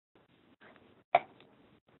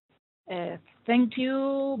Thank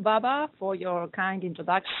you, Baba, for your kind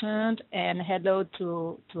introduction, and hello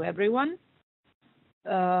to everyone.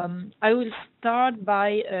 I will start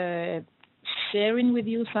by sharing with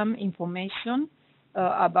you some information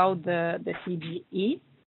about the CGE.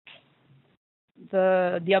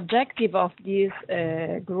 The objective of this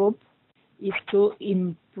group is to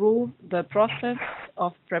improve the process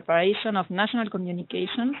of preparation of national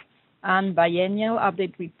communications and biennial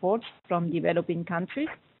update reports from developing countries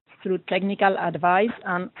through technical advice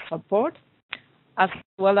and support, as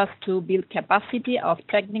well as to build capacity of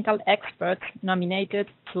technical experts nominated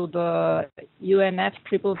to the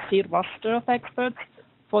UNFCCC roster of experts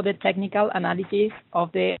for the technical analysis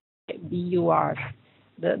of the BURs.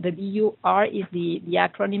 The BUR is the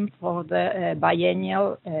acronym for the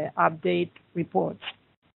biennial update reports.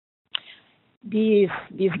 This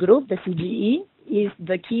group, the CGE, is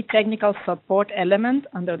the key technical support element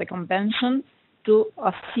under the Convention to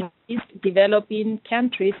assist developing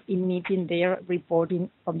countries in meeting their reporting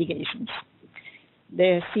obligations.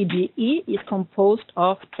 The CGE is composed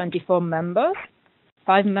of 24 members,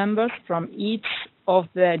 5 members from each of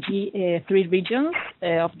the three regions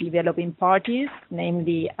of developing parties,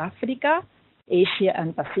 namely Africa, Asia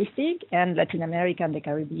and Pacific, and Latin America and the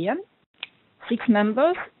Caribbean. 6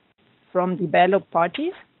 members from developed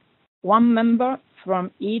parties, 1 member from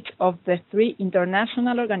each of the 3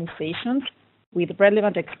 international organizations with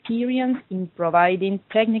relevant experience in providing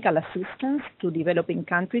technical assistance to developing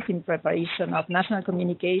countries in preparation of national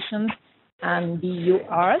communications and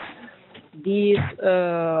BURs. These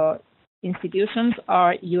institutions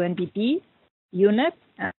are UNDP, UNEP,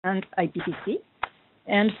 and IPCC.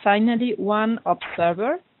 And finally, 1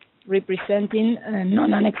 observer representing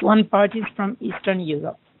non-Annex I parties from Eastern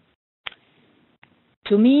Europe.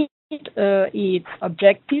 To meet its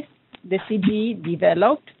objective, the CGE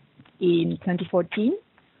developed in 2014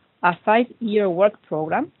 a 5-year work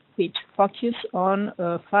program which focused on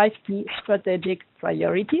 5 key strategic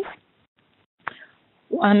priorities.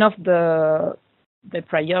 One of the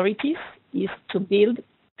priorities is to build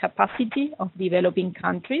capacity of developing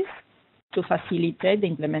countries to facilitate the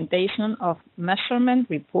implementation of measurement,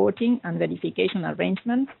 reporting, and verification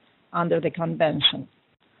arrangements under the Convention.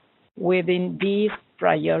 Within this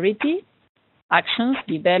priority, actions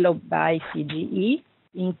developed by CGE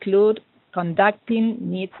include conducting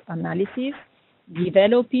needs analysis,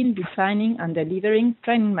 developing, designing, and delivering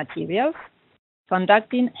training materials,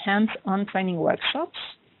 conducting hands-on training workshops,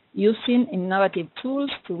 using innovative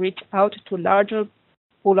tools to reach out to larger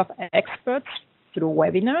pool of experts through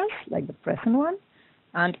webinars, like the present one,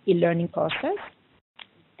 and e-learning courses,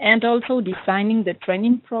 and also designing the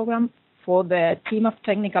training program for the team of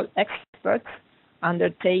technical experts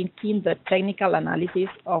undertaking the technical analysis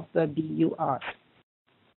of the BURs.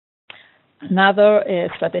 Another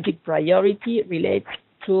strategic priority relates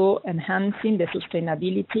to enhancing the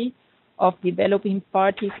sustainability of developing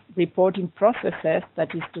parties' reporting processes,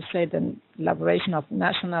 that is to say, the elaboration of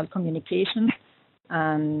national communications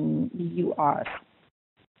and BURs.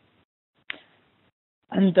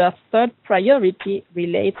 And the third priority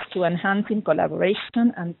relates to enhancing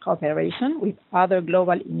collaboration and cooperation with other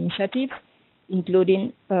global initiatives,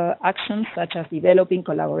 including actions such as developing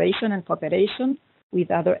collaboration and cooperation with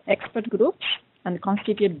other expert groups and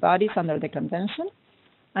constituent bodies under the Convention,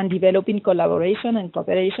 and developing collaboration and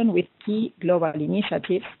cooperation with key global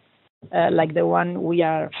initiatives, like the one we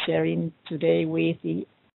are sharing today with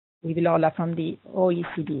Lola from the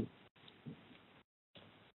OECD.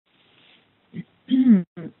 In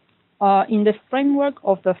the framework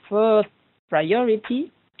of the first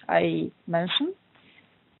priority I mentioned,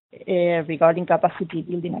 regarding capacity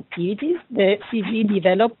building activities, the CGE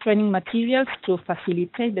developed training materials to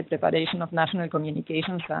facilitate the preparation of national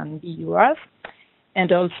communications and BURs,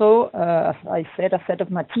 and also, as I said, a set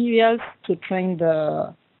of materials to train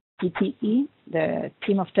the TTE, the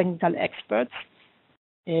team of technical experts,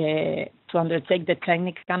 to undertake the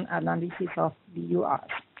technical analysis of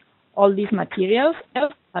BURs. All these materials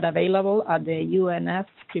are available at the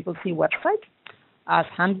UNFCCC website as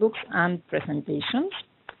handbooks and presentations,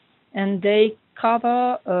 and they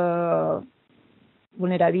cover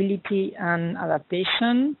vulnerability and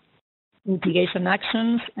adaptation, mitigation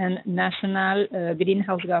actions, and national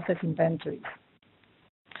greenhouse gases inventories.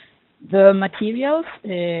 The materials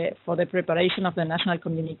for the preparation of the national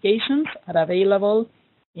communications are available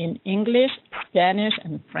in English, Spanish,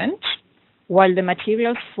 and French, while the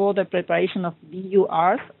materials for the preparation of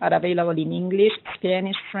BURs are available in English,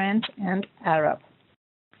 Spanish, French, and Arab.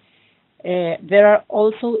 There are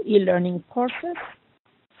also e-learning courses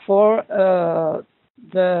for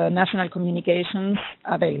the national communications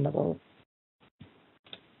available.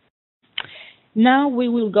 Now we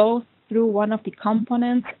will go through one of the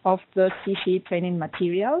components of the CGE training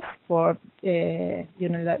materials for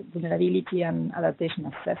vulnerability and adaptation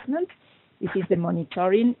assessment. This is the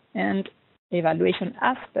monitoring and evaluation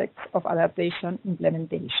aspects of adaptation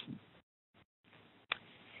implementation.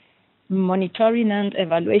 Monitoring and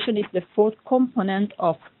evaluation is the fourth component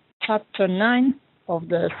of Chapter 9 of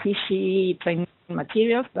the CGE training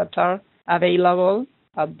materials that are available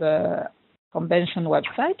at the Convention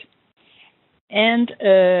website. And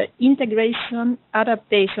integration,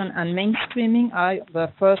 adaptation, and mainstreaming are the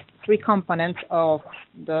first three components of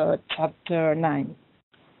the Chapter 9.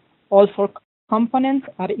 All four components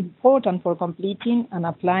are important for completing and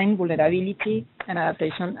applying vulnerability and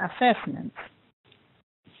adaptation assessments.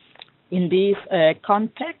 In this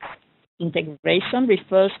context, integration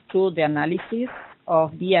refers to the analysis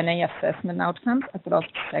of DNA assessment outcomes across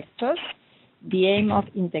sectors. The aim of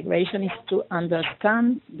integration is to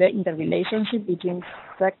understand the interrelationship between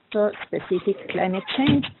sector-specific climate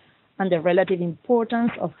change and the relative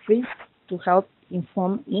importance of risks to help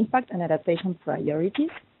inform impact and adaptation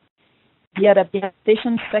priorities. The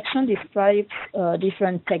adaptation section describes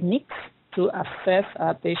different techniques to assess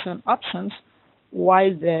adaptation options,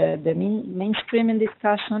 while the mainstreaming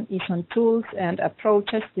discussion is on tools and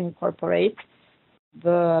approaches to incorporate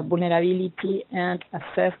the vulnerability and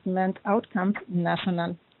assessment outcomes in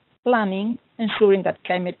national planning, ensuring that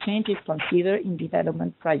climate change is considered in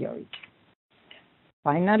development priorities.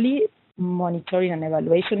 Finally, monitoring and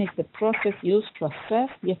evaluation is the process used to assess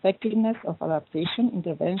the effectiveness of adaptation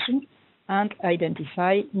intervention and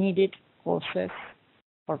identify needed courses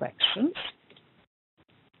corrections.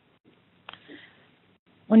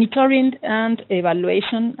 Monitoring and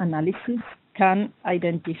evaluation analysis can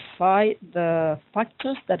identify the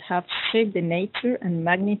factors that have shaped the nature and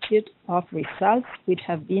magnitude of results which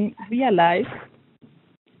have been realized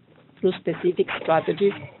through specific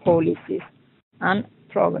strategies, policies, and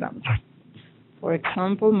programs. For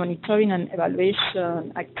example, monitoring and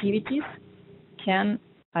evaluation activities can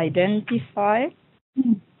identify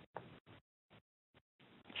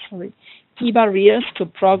key barriers to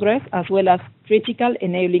progress as well as critical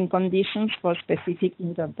enabling conditions for specific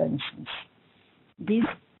interventions. This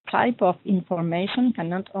type of information can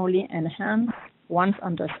not only enhance one's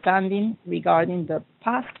understanding regarding the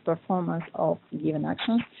past performance of given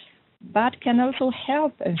actions, but can also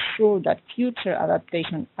help ensure that future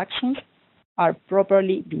adaptation actions are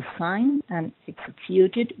properly designed and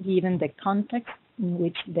executed given the context in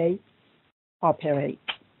which they operate.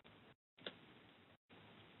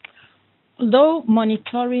 Although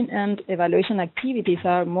monitoring and evaluation activities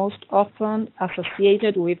are most often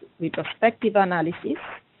associated with retrospective analysis,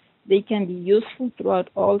 they can be useful throughout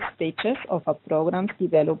all stages of a program's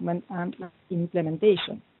development and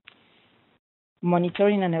implementation.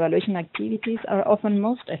 Monitoring and evaluation activities are often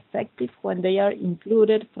most effective when they are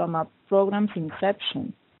included from a program's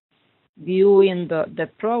inception. Viewing the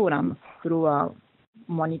program through a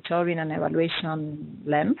monitoring and evaluation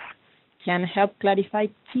lens can help clarify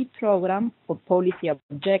key program or policy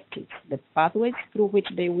objectives, the pathways through which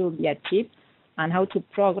they will be achieved, and how to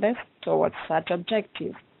progress towards such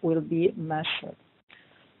objectives will be measured.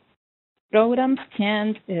 Programs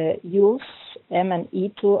can use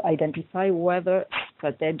M&E to identify whether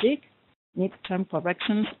strategic midterm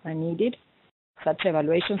corrections are needed. Such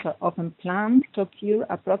evaluations are often planned to occur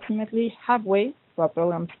approximately halfway through a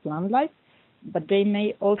program's planned life, but they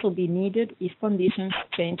may also be needed if conditions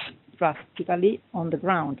change drastically on the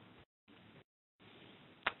ground.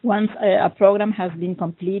 Once a program has been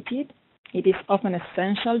completed, it is often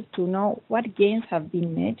essential to know what gains have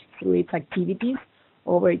been made through its activities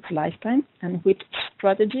over its lifetime and which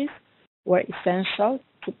strategies were essential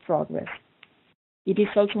to progress. It is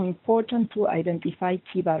also important to identify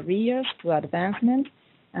key barriers to advancement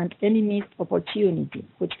and any missed opportunity,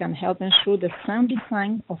 which can help ensure the sound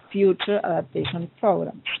design of future adaptation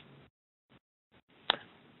programs.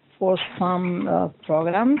 For some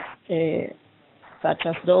programs, such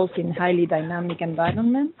as those in highly dynamic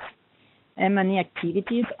environments, M&E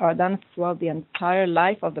activities are done throughout the entire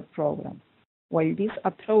life of the program. While this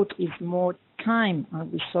approach is more time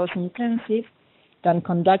and resource intensive than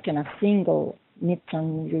conducting a single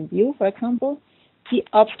midterm review, for example, key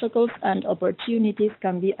obstacles and opportunities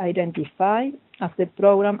can be identified as the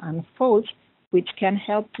program unfolds, which can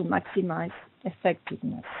help to maximize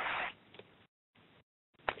effectiveness.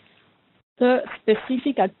 The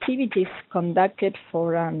specific activities conducted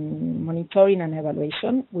for monitoring and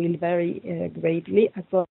evaluation will vary greatly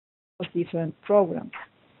across different programs,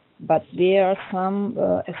 but there are some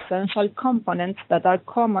essential components that are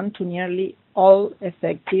common to nearly all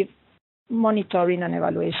effective monitoring and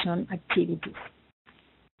evaluation activities.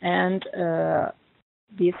 And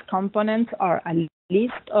these components are a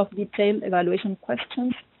list of detailed evaluation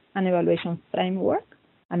questions, an evaluation framework,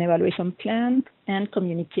 an evaluation plan, and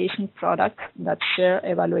communication products that share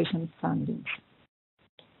evaluation findings.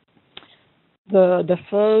 The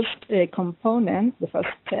first component, the first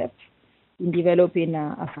step in developing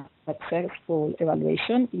a successful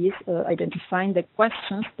evaluation is identifying the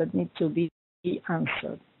questions that need to be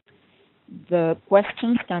answered. The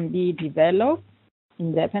questions can be developed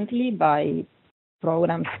independently by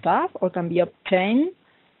program staff or can be obtained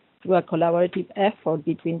through a collaborative effort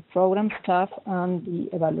between program staff and the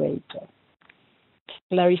evaluator.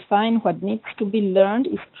 Clarifying what needs to be learned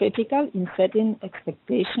is critical in setting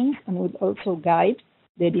expectations and will also guide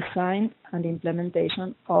the design and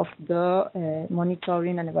implementation of the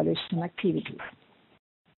monitoring and evaluation activities.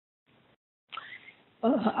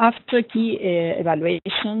 After key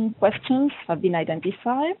evaluation questions have been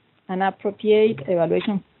identified, an appropriate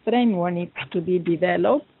evaluation framework needs to be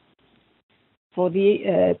developed for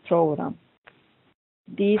the program.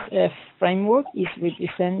 This framework is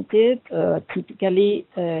represented typically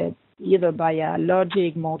either by a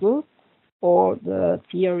logic model or the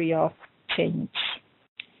theory of change.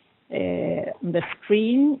 On the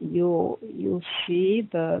screen, you see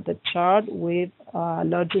the chart with a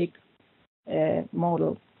logic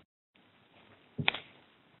model.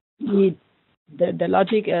 The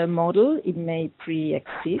logic model, it may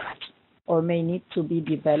pre-exist or may need to be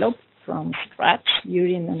developed from scratch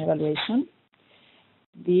during an evaluation.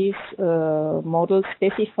 This model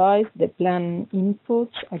specifies the plan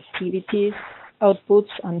inputs, activities, outputs,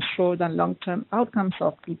 and short and long-term outcomes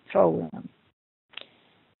of the program.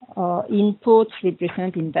 Inputs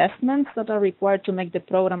represent investments that are required to make the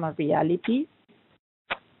program a reality.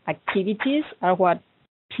 Activities are what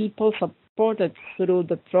people supported through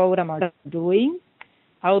the program are doing.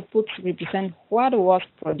 Outputs represent what was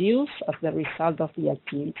produced as the result of the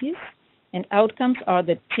activities. And outcomes are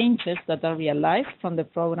the changes that are realized from the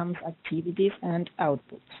program's activities and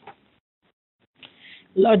outputs.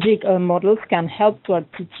 Logic models can help to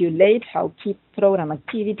articulate how key program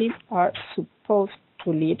activities are supposed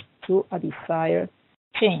to lead to a desired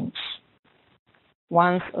change.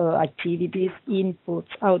 Once activities, inputs,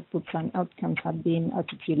 outputs, and outcomes have been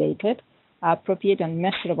articulated, appropriate and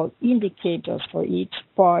measurable indicators for each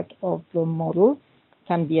part of the model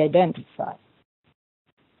can be identified.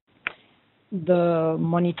 The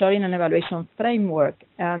monitoring and evaluation framework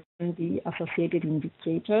and the associated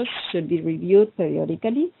indicators should be reviewed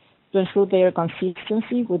periodically to ensure their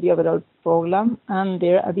consistency with the overall program and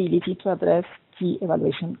their ability to address key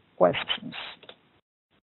evaluation questions.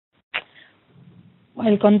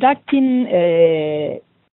 While conducting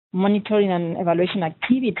monitoring and evaluation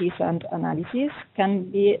activities and analysis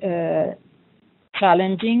can be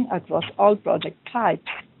challenging across all project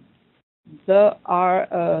types, there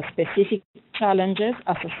are specific challenges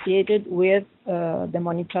associated with the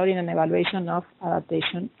monitoring and evaluation of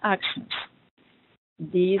adaptation actions.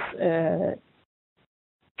 These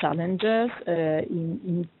challenges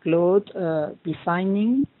include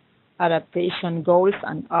defining adaptation goals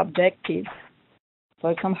and objectives.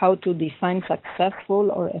 For example, how to define successful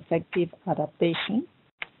or effective adaptation.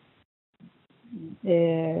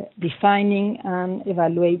 Defining and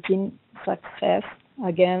evaluating success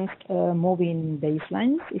against moving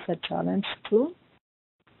baselines is a challenge too.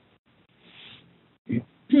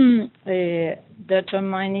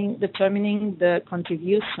 Determining the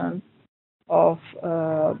contribution of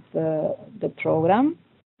the program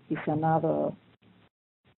is another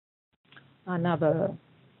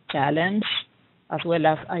challenge, as well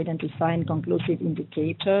as identifying conclusive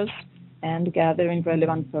indicators and gathering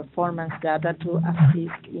relevant performance data to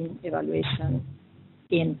assist in evaluation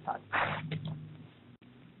impacts.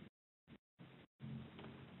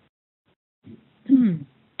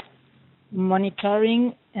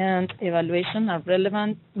 Monitoring and evaluation are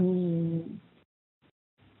relevant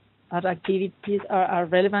are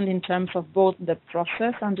relevant in terms of both the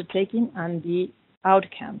process undertaking and the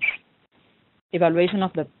outcomes. Evaluation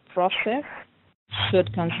of the process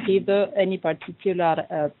should consider any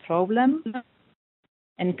particular problem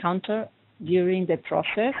encountered during the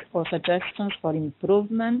process or suggestions for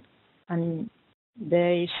improvement, and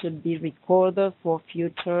they should be recorded for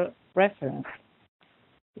future reference,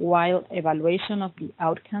 while evaluation of the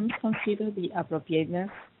outcomes consider the appropriateness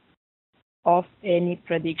of any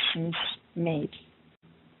predictions made.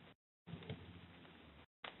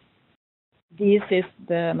 This is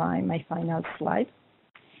my final slide,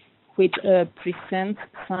 which presents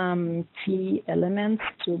some key elements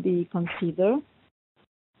to be considered.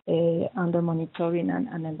 under monitoring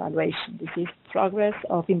and evaluation. This is progress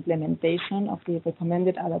of implementation of the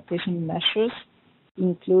recommended adaptation measures,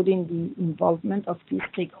 including the involvement of key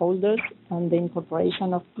stakeholders and the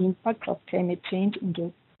incorporation of impacts of climate change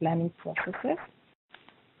into planning processes.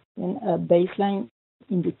 And baseline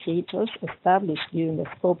indicators established during the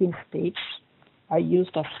scoping stage are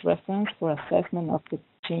used as reference for assessment of the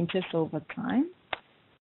changes over time.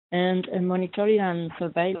 And monitoring and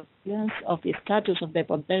surveillance of the status of the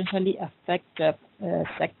potentially affected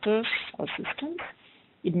sectors or systems.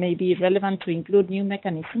 It may be relevant to include new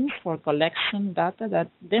mechanisms for collection data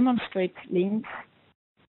that demonstrates links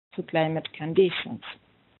to climate conditions.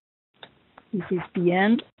 This is the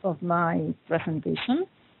end of my presentation.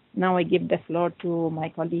 Now I give the floor to my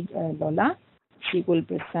colleague Lola. She will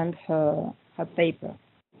present her paper.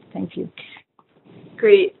 Thank you.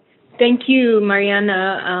 Great. Thank you,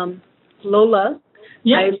 Mariana. Lola,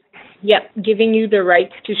 yes. Giving you the right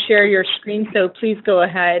to share your screen, so please go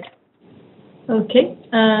ahead. Okay.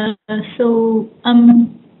 So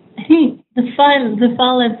I think the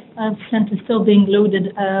file I've sent is still being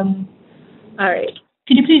loaded. All right.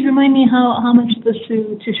 Could you please remind me how I'm supposed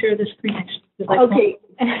to share the screen? Okay.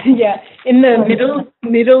 Yeah. In the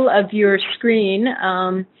middle of your screen,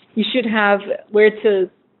 you should have where the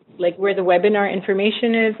webinar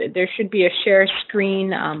information is. There should be a share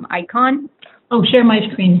screen icon. Oh, share my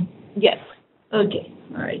screen. Yes. Okay.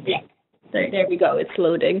 All right. Yeah. There we go. It's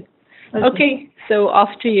loading. Okay. So off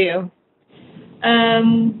to you.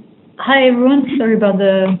 Hi everyone. Sorry about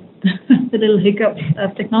the little hiccups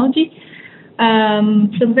of technology. So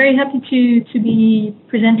I'm very happy to be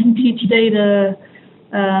presenting to you today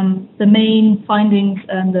the main findings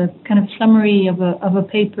and the kind of summary of a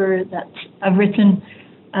paper that I've written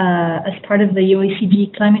as part of the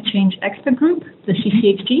OECD Climate Change Expert Group, the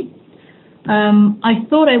CCHG. I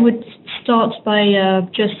thought I would start by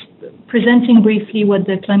just presenting briefly what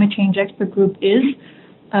the Climate Change Expert Group is,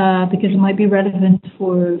 because it might be relevant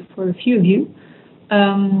for a few of you.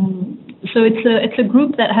 So it's a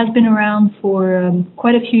group that has been around for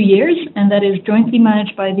quite a few years, and that is jointly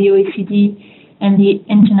managed by the OECD and the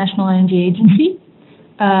International Energy Agency,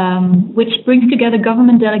 which brings together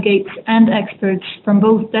government delegates and experts from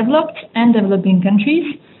both developed and developing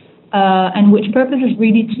countries, and which purpose is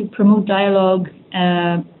really to promote dialogue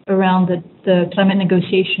around the climate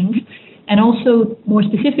negotiations, and also more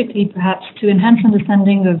specifically perhaps to enhance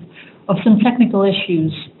understanding of some technical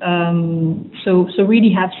issues. So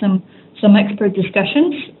really have some expert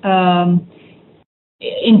discussions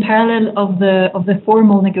in parallel of the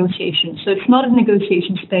formal negotiations. So it's not a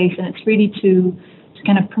negotiation space, and it's really to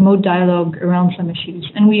kind of promote dialogue around some issues.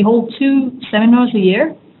 And we hold 2 seminars a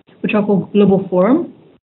year, which are called Global Forum.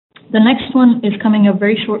 The next one is coming up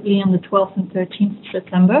very shortly on the 12th and 13th of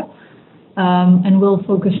September, and we'll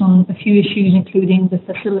focus on a few issues, including the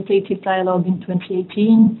facilitated dialogue in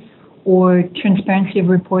 2018, or transparency of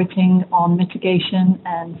reporting on mitigation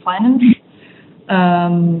and finance,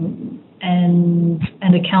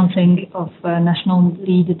 and accounting of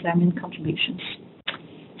nationally determined contributions.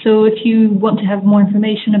 So if you want to have more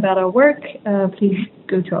information about our work, please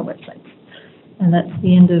go to our website. And that's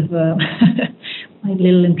the end of my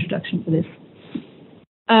little introduction for this.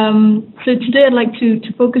 So today I'd like to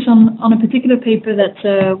focus on a particular paper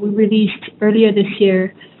that we released earlier this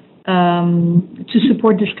year to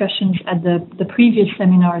support discussions at the previous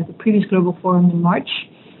seminar, the previous Global Forum in March.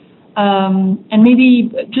 And maybe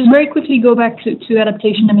just very quickly go back to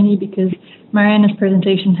adaptation M&E, because Mariana's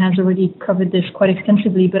presentation has already covered this quite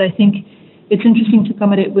extensively, but I think it's interesting to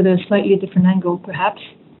come at it with a slightly different angle, perhaps.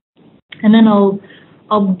 And then I'll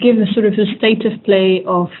give a sort of a state of play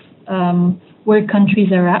of where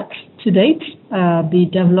countries are at to date, be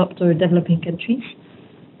it developed or developing countries,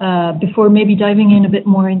 before maybe diving in a bit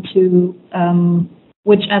more into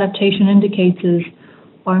which adaptation indicators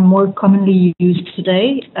are more commonly used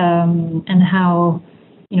today, and how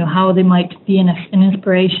they might be an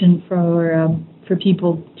inspiration for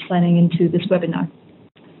people signing into this webinar.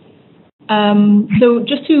 So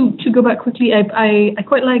just to go back quickly, I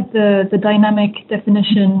quite like the dynamic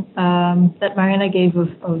definition that Mariana gave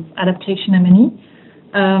of adaptation M&E.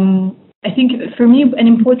 I think for me an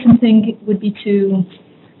important thing would be to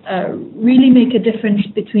really make a difference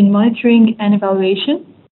between monitoring and evaluation.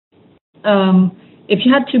 If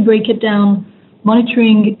you had to break it down,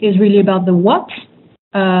 monitoring is really about the what,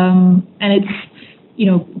 and it's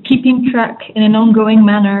keeping track in an ongoing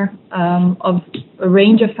manner of a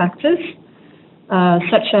range of factors,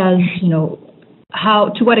 such as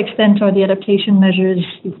to what extent are the adaptation measures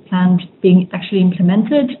you've planned being actually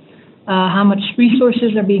implemented, how much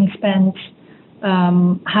resources are being spent,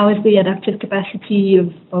 How is the adaptive capacity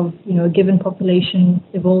of a given population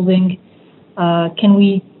evolving? Can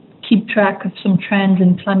we keep track of some trends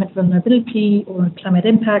in climate vulnerability or climate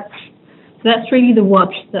impacts? So that's really the what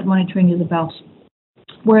that monitoring is about.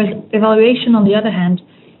 Whereas evaluation, on the other hand,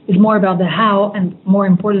 is more about the how and, more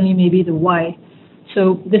importantly, maybe the why.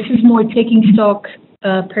 So this is more taking stock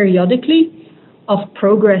periodically of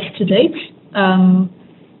progress to date.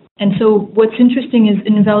 And so what's interesting is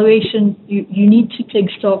in evaluation, you need to take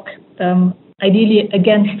stock ideally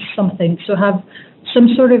against something. So have some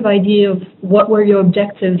sort of idea of what were your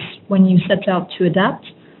objectives when you set out to adapt,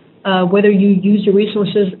 whether you use your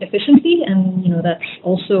resources efficiently, and that's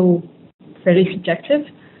also fairly subjective,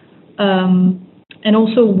 and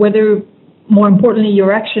also whether, more importantly,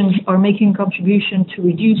 your actions are making a contribution to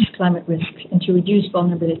reduce climate risk and to reduce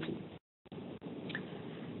vulnerability.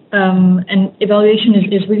 And evaluation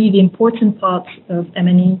is really the important part of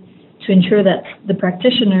M&E to ensure that the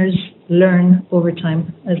practitioners learn over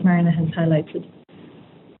time, as Mariana has highlighted.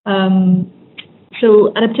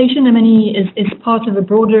 So adaptation M&E is part of a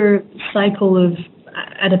broader cycle of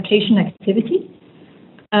adaptation activity.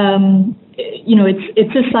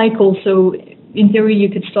 It's a cycle, so in theory you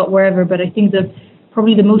could start wherever, but I think that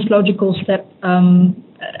probably the most logical step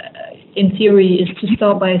in theory is to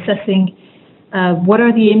start by assessing what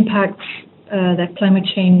are the impacts that climate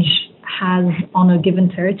change has on a given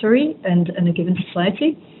territory and a given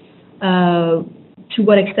society. To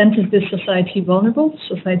what extent is this society vulnerable,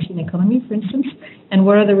 society and economy, for instance, and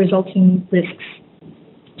what are the resulting risks?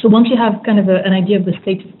 So once you have kind of an idea of the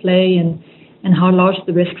state of play and how large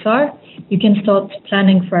the risks are, you can start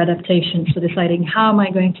planning for adaptation, so deciding how am I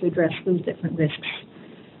going to address those different risks.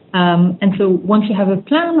 And so once you have a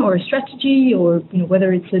plan or a strategy, or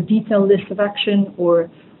whether it's a detailed list of action or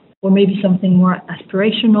maybe something more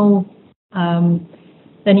aspirational,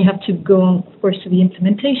 then you have to go on, of course, to the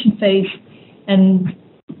implementation phase. And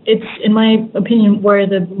it's, in my opinion, where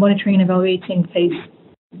the monitoring and evaluating phase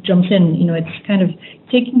jumps in. It's kind of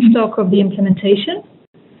taking stock of the implementation,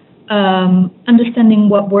 understanding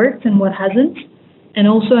what worked and what hasn't, and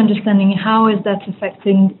also understanding how is that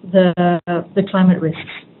affecting the climate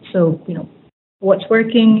risks. So, what's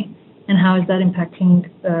working and how is that impacting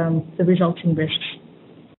the resulting risks.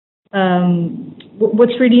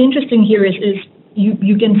 What's really interesting here is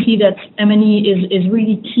you can see that M&E is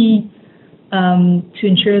really key to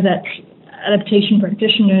ensure that adaptation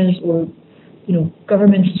practitioners or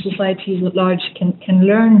governments and societies at large can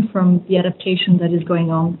learn from the adaptation that is going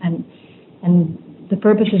on, and the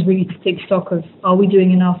purpose is really to take stock of, are we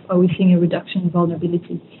doing enough? Are we seeing a reduction in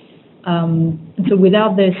vulnerability? And so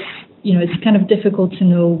without this, it's kind of difficult to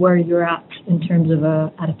know where you're at in terms of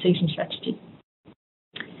a adaptation strategy.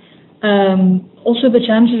 Also, the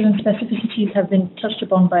challenges and specificities have been touched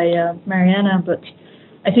upon by Mariana, but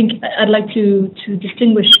I think I'd like to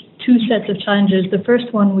distinguish two sets of challenges. The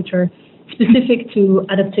first one, which are specific to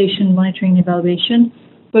adaptation, monitoring, and evaluation,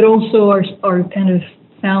 but also are kind of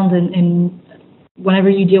found in whenever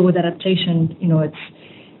you deal with adaptation.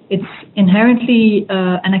 It's inherently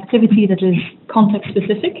an activity that is context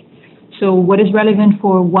specific. So what is relevant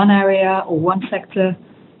for one area or one sector,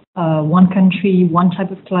 one country, one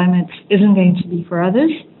type of climate isn't going to be for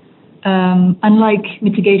others. Unlike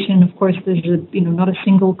mitigation, of course, there's not a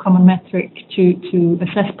single common metric to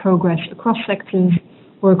assess progress across sectors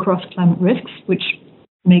or across climate risks, which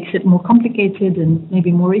makes it more complicated and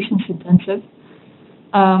maybe more resource intensive.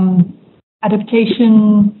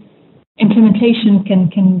 Adaptation implementation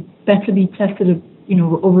can better be tested,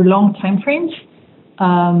 over long timeframes,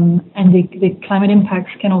 and the climate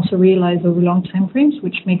impacts can also realize over long timeframes,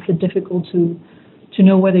 which makes it difficult to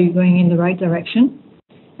know whether you're going in the right direction.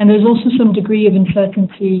 And there's also some degree of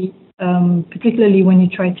uncertainty, particularly when you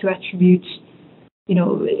try to attribute,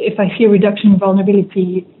 if I see a reduction in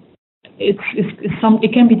vulnerability, it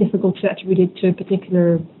can be difficult to attribute it to a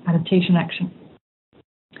particular adaptation action.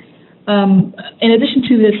 In addition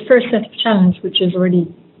to this first set of challenge, which is already,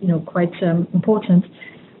 quite important,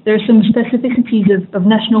 there are some specificities of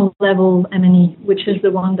national level M&E, which is the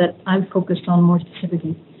one that I've focused on more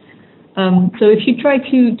specifically. So if you try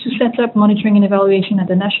to set up monitoring and evaluation at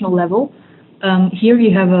the national level, here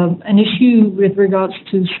you have an issue with regards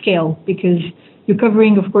to scale, because you're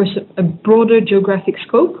covering, of course, a broader geographic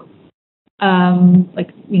scope, like,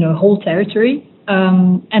 a whole territory,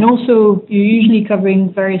 and also you're usually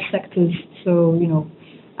covering various sectors, so,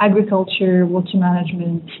 agriculture, water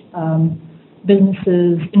management,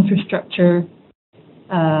 businesses, infrastructure,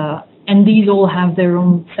 and these all have their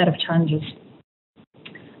own set of challenges.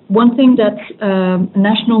 One thing that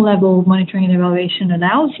national level monitoring and evaluation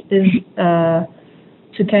allows is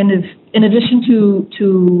kind of, in addition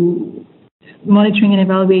to monitoring and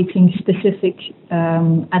evaluating specific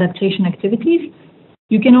adaptation activities,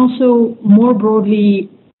 you can also more broadly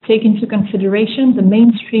take into consideration the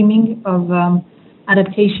mainstreaming of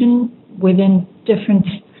adaptation within different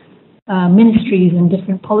ministries and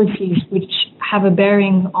different policies which have a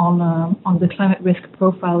bearing on the climate risk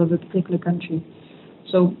profile of a particular country.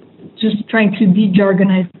 So just trying to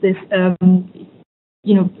de-jargonize this,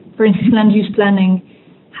 for instance, land use planning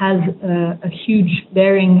has a huge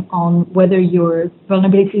bearing on whether your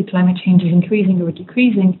vulnerability to climate change is increasing or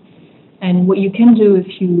decreasing. And what you can do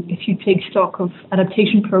if you take stock of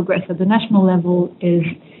adaptation progress at the national level is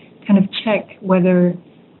kind of check whether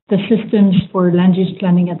the systems for land use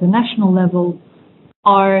planning at the national level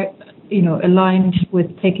are, aligned with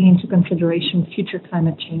taking into consideration future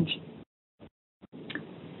climate change.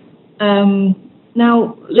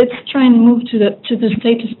 Now, let's try and move to the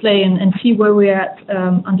status play and see where we're at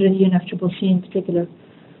under the UNFCCC in particular.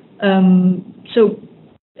 So,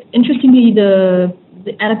 interestingly, the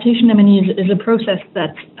adaptation M&E is a process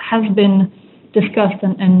that has been discussed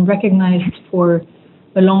and recognized for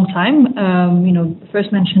a long time.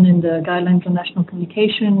 First mentioned in the Guidelines on National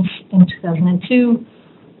Communications in 2002,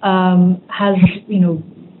 has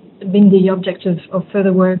been the object of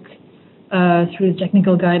further work through the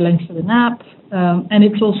technical guidelines for the NAP, and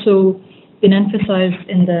it's also been emphasized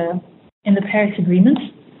in the Paris Agreement,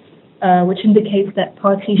 which indicates that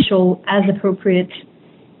parties shall, as appropriate,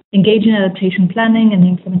 engage in adaptation planning and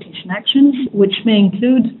implementation actions, which may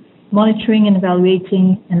include monitoring and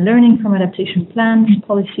evaluating and learning from adaptation plans,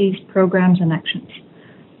 policies, programs, and actions.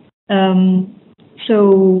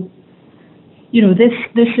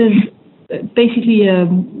 This is basically a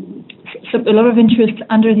lot of interest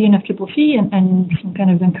under the UNFCCC and some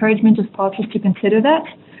kind of encouragement of parties to consider that,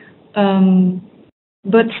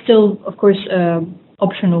 but still, of course,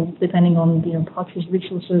 optional depending on parties'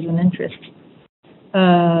 resources and interests.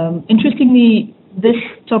 Interestingly, this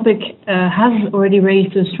topic has already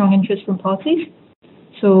raised a strong interest from parties.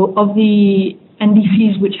 So of the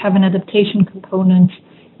NDCs which have an adaptation component,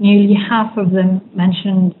 nearly half of them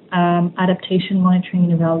mentioned adaptation monitoring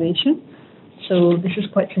and evaluation. So this is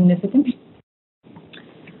quite significant.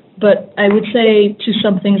 But I would say, to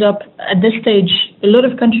sum things up, at this stage, a lot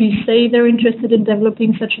of countries say they're interested in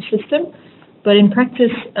developing such a system, but in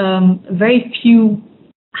practice, very few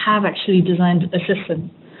have actually designed a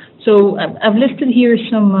system. So I've listed here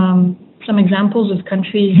some examples of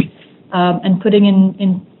countries and putting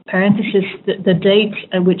in parentheses the date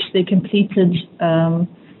at which they completed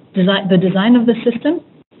the design of the system.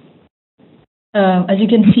 As you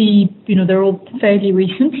can see, they're all fairly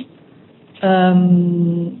recent.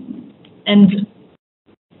 And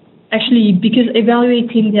actually, because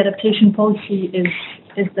evaluating the adaptation policy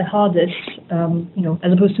is the hardest,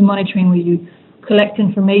 as opposed to monitoring where you collect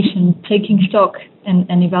information, taking stock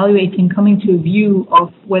and evaluating, coming to a view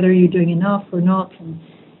of whether you're doing enough or not, and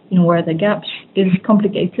where are the gaps, is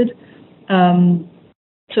complicated.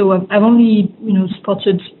 So I've only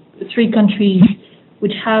spotted 3 countries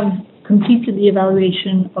which have completed the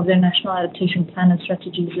evaluation of their national adaptation plan and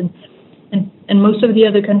strategies, and most of the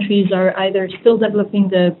other countries are either still developing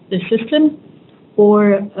the system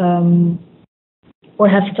or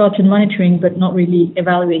have started monitoring but not really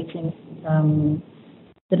evaluating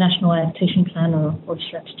the national adaptation plan or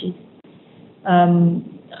strategy.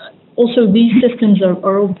 Also, these systems are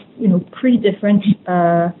all pretty different.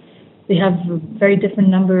 They have a very different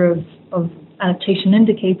number of adaptation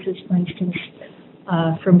indicators, for instance,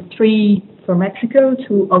 from 3 for Mexico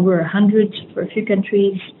to over 100 for a few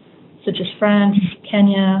countries, such as France,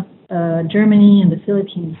 Kenya, Germany, and the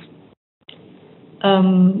Philippines.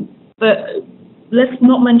 But let's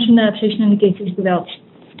not mention adaptation indicators without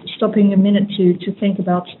stopping a minute to think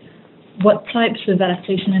about what types of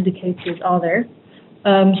adaptation indicators are there.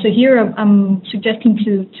 So here I'm suggesting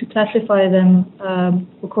to classify them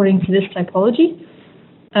according to this typology.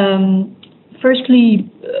 Firstly,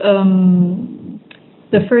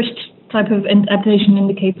 the first type of adaptation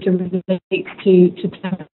indicator relates to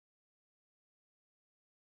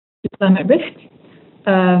climate risk.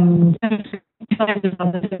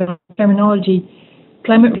 Terminology,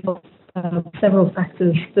 climate risk, several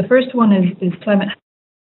factors. The first one is climate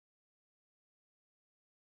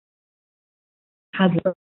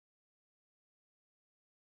hazard.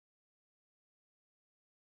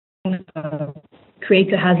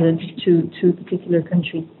 Create a hazard to a particular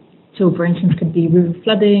country. So, for instance, could be river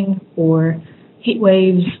flooding or heat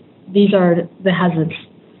waves. These are the hazards.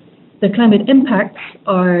 The climate impacts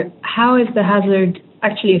are how is the hazard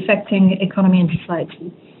actually affecting economy and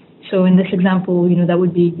society. So in this example, that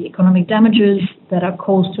would be the economic damages that are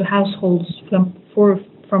caused to households from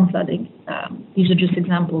flooding. These are just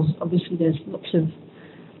examples. Obviously, there's lots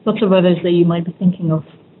of others that you might be thinking of.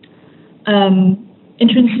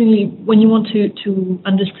 Interestingly, when you want to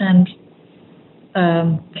understand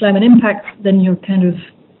climate impact, then you're kind of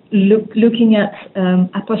looking at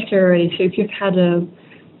a posteriori. So if you've had a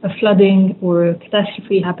flooding or a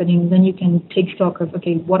catastrophe happening, then you can take stock of,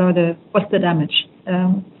 okay, what's the damage?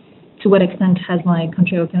 To what extent has my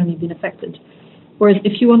country or economy been affected? Whereas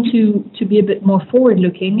if you want to be a bit more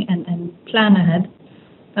forward-looking and plan ahead,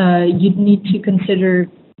 you'd need to consider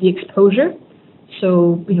the exposure.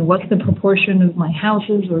 So, what's the proportion of my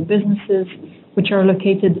houses or businesses which are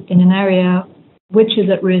located in an area which is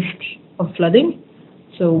at risk of flooding?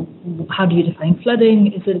 So, how do you define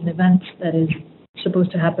flooding? Is it an event that is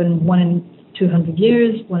supposed to happen 1 in 200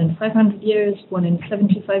 years, 1 in 500 years, 1 in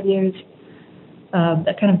 75 years?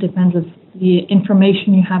 That kind of depends on the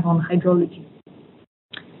information you have on hydrology.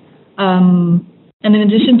 And in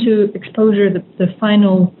addition to exposure, the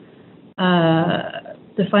final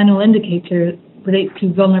indicator relates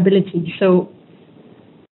to vulnerability. So,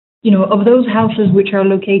 of those houses which are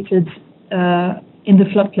located in the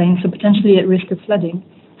floodplain, so potentially at risk of flooding,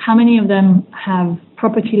 how many of them have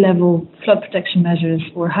property level flood protection measures,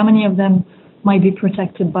 or how many of them might be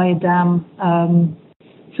protected by a dam?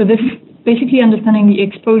 So this basically understanding the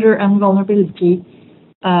exposure and vulnerability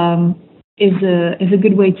is a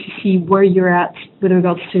good way to see where you're at with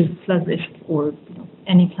regards to flood risk or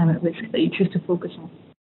any climate risk that you choose to focus on.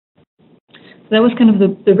 So that was kind of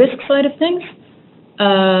the risk side of things.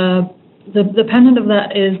 The dependent of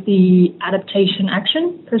that is the adaptation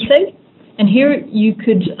action per se. And here you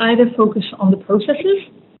could either focus on the processes,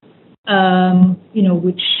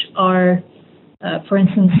 which are, for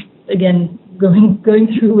instance, again, going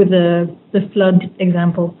through with the flood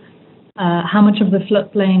example, how much of the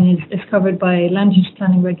floodplain is covered by land use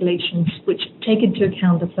planning regulations, which take into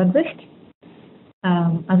account the flood risk.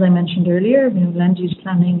 As I mentioned earlier, land use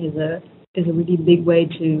planning is a really big way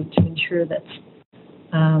to ensure that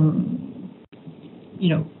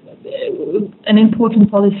an important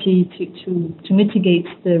policy to mitigate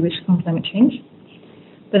the risk from climate change.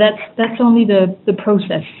 But that's only the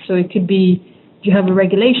process. So it could be, do you have a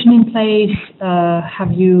regulation in place?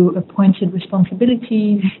 Have you appointed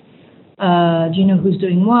responsibilities? Do you know who's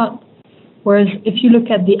doing what? Whereas if you look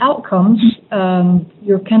at the outcomes,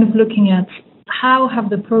 you're kind of looking at how have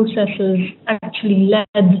the processes actually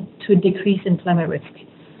led to a decrease in climate risk.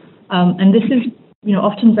 And this is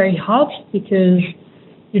often very hard because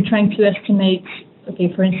you're trying to estimate, okay,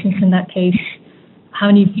 for instance, in that case, how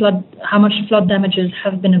much flood damages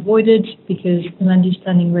have been avoided because the land use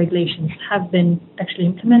planning regulations have been actually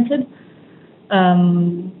implemented.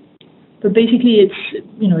 But basically, it's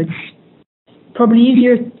probably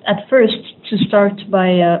easier at first to start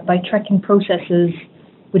by tracking processes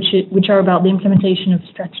which are about the implementation of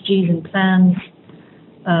strategies and plans,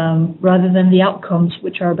 rather than the outcomes,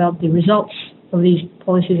 which are about the results of these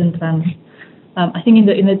policies and plans. I think in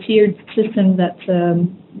the tiered system that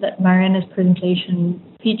Marianne's presentation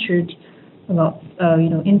featured about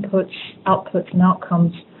inputs, outputs, and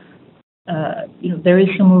outcomes, there is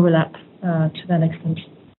some overlap to that extent.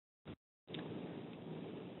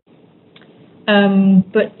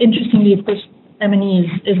 But interestingly, of course, M&E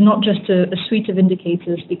is not just a suite of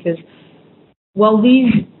indicators, because while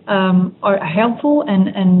these are helpful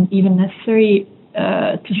and even necessary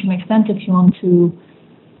to some extent if you want to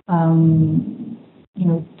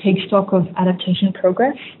take stock of adaptation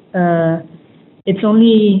progress, it's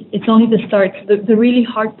only the start. The really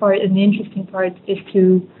hard part and the interesting part is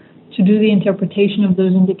to do the interpretation of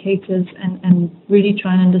those indicators and really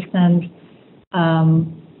try and understand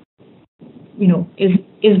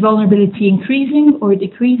is vulnerability increasing or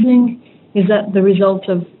decreasing? Is that the result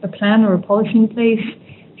of a plan or a policy in place?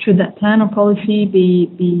 Should that plan or policy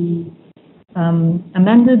be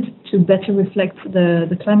amended to better reflect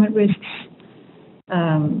the climate risks?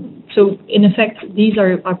 So in effect, these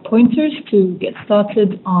are pointers to get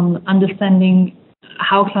started on understanding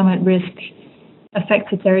how climate risk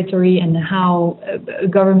affects a territory and how a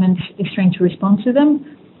government is trying to respond to them.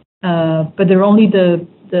 But they're only the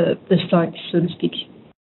start, so to speak.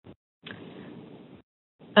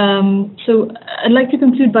 So I'd like to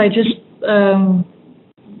conclude by just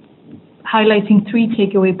highlighting 3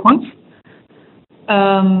 takeaway points.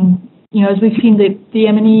 As we've seen, the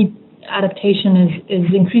M&E adaptation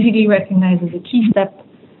is increasingly recognized as a key step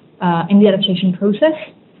in the adaptation process.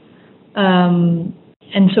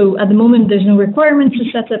 And so at the moment, there's no requirement to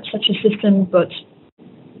set up such a system, but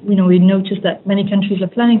we noticed that many countries are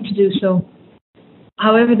planning to do so.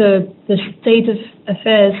 However, the state of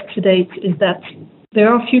affairs to date is that there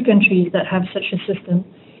are few countries that have such a system,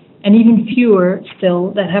 and even fewer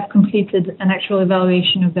still that have completed an actual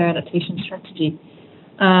evaluation of their adaptation strategy.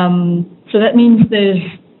 So that means there's,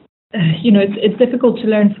 it's difficult to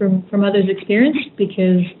learn from others' experience,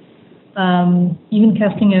 because even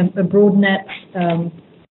casting a broad net,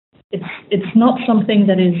 it's not something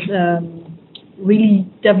that is really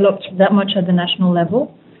developed that much at the national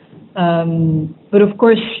level. But of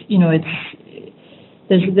course,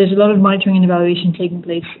 there's a lot of monitoring and evaluation taking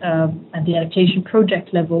place at the adaptation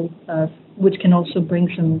project level, which can also bring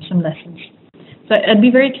some lessons. So I'd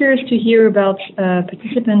be very curious to hear about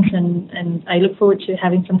participants, and I look forward to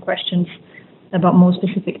having some questions about more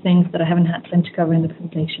specific things that I haven't had time to cover in the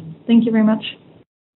presentation. Thank you very much.